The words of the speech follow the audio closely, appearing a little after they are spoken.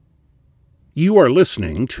You are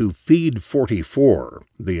listening to Feed 44,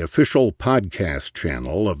 the official podcast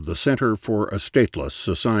channel of the Center for a Stateless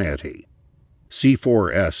Society.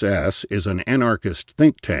 C4SS is an anarchist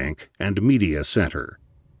think tank and media center.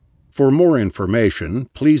 For more information,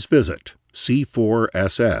 please visit c4ss.org.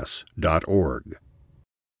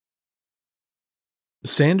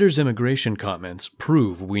 Sanders' immigration comments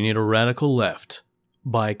prove we need a radical left,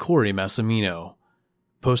 by Corey Massimino.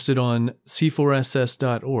 Posted on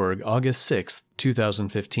c4ss.org, August 6,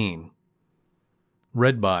 2015.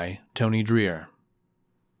 Read by Tony Dreer.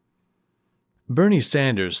 Bernie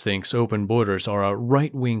Sanders thinks open borders are a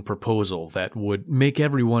right-wing proposal that would make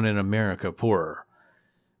everyone in America poorer.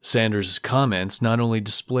 Sanders' comments not only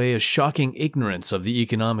display a shocking ignorance of the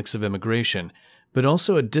economics of immigration, but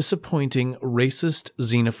also a disappointing racist,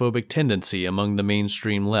 xenophobic tendency among the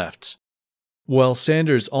mainstream left. While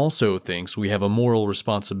Sanders also thinks we have a moral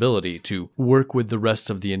responsibility to work with the rest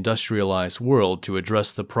of the industrialized world to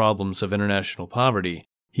address the problems of international poverty,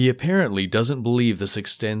 he apparently doesn't believe this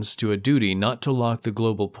extends to a duty not to lock the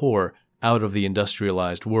global poor out of the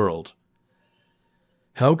industrialized world.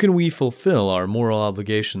 How can we fulfill our moral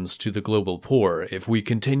obligations to the global poor if we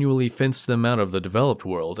continually fence them out of the developed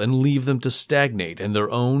world and leave them to stagnate in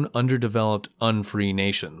their own underdeveloped, unfree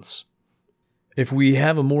nations? If we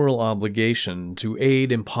have a moral obligation to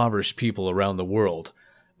aid impoverished people around the world,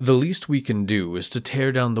 the least we can do is to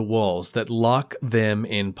tear down the walls that lock them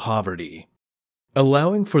in poverty.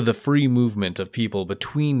 Allowing for the free movement of people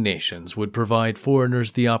between nations would provide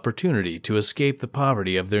foreigners the opportunity to escape the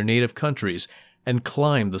poverty of their native countries and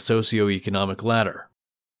climb the socioeconomic ladder.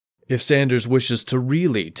 If Sanders wishes to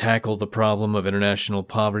really tackle the problem of international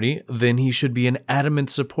poverty, then he should be an adamant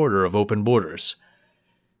supporter of open borders.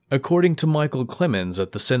 According to Michael Clemens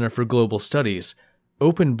at the Center for Global Studies,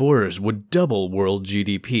 open borders would double world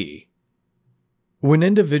GDP. When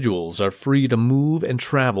individuals are free to move and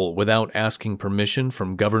travel without asking permission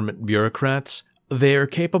from government bureaucrats, they are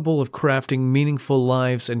capable of crafting meaningful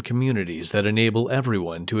lives and communities that enable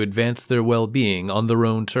everyone to advance their well-being on their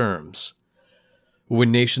own terms.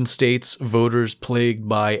 When nation-states, voters plagued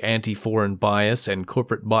by anti-foreign bias, and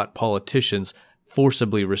corporate-bought politicians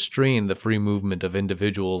forcibly restrain the free movement of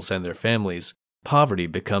individuals and their families, poverty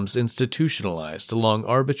becomes institutionalized along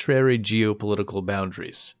arbitrary geopolitical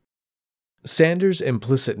boundaries. Sanders'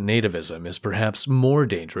 implicit nativism is perhaps more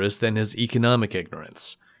dangerous than his economic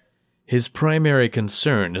ignorance. His primary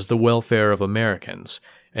concern is the welfare of Americans,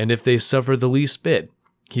 and if they suffer the least bit,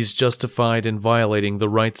 he's justified in violating the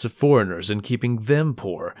rights of foreigners and keeping them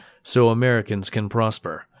poor so Americans can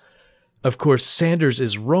prosper. Of course, Sanders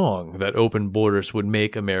is wrong that open borders would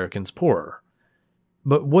make Americans poorer.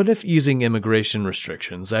 But what if easing immigration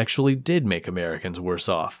restrictions actually did make Americans worse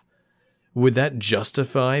off? Would that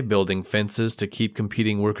justify building fences to keep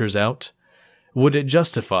competing workers out? Would it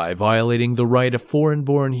justify violating the right of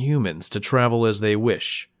foreign-born humans to travel as they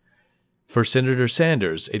wish? For Senator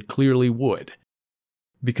Sanders, it clearly would.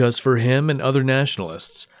 Because for him and other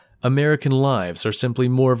nationalists, American lives are simply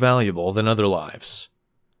more valuable than other lives.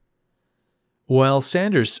 While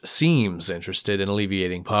Sanders seems interested in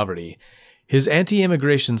alleviating poverty, his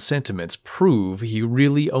anti-immigration sentiments prove he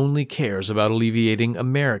really only cares about alleviating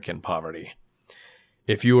American poverty.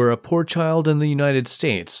 If you are a poor child in the United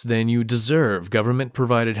States, then you deserve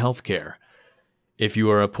government-provided health care. If you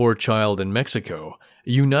are a poor child in Mexico,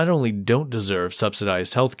 you not only don't deserve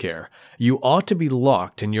subsidized health care, you ought to be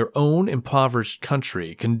locked in your own impoverished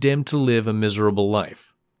country, condemned to live a miserable life.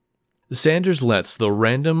 Sanders lets the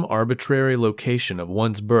random, arbitrary location of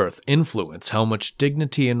one's birth influence how much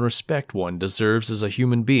dignity and respect one deserves as a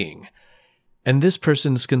human being. And this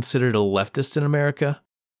person is considered a leftist in America?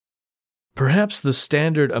 Perhaps the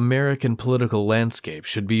standard American political landscape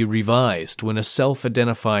should be revised when a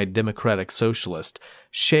self-identified democratic socialist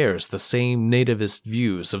shares the same nativist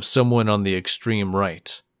views of someone on the extreme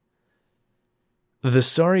right. The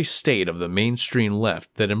sorry state of the mainstream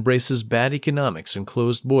left that embraces bad economics and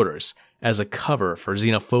closed borders as a cover for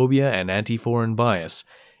xenophobia and anti-foreign bias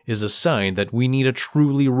is a sign that we need a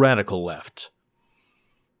truly radical left.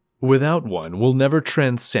 Without one, we'll never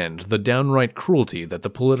transcend the downright cruelty that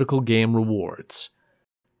the political game rewards.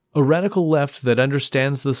 A radical left that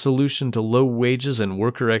understands the solution to low wages and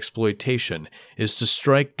worker exploitation is to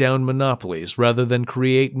strike down monopolies rather than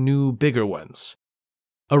create new, bigger ones.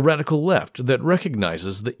 A radical left that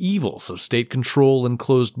recognizes the evils of state control and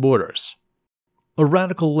closed borders. A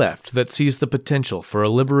radical left that sees the potential for a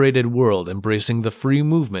liberated world embracing the free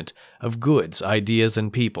movement of goods, ideas,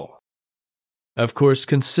 and people. Of course,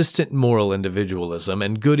 consistent moral individualism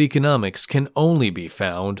and good economics can only be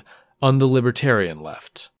found on the libertarian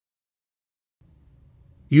left.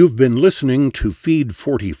 You've been listening to Feed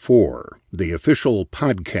 44, the official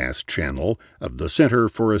podcast channel of the Center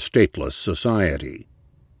for a Stateless Society.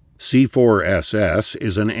 C4SS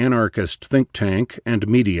is an anarchist think tank and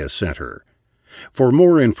media center. For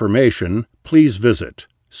more information, please visit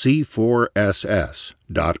c4ss.org.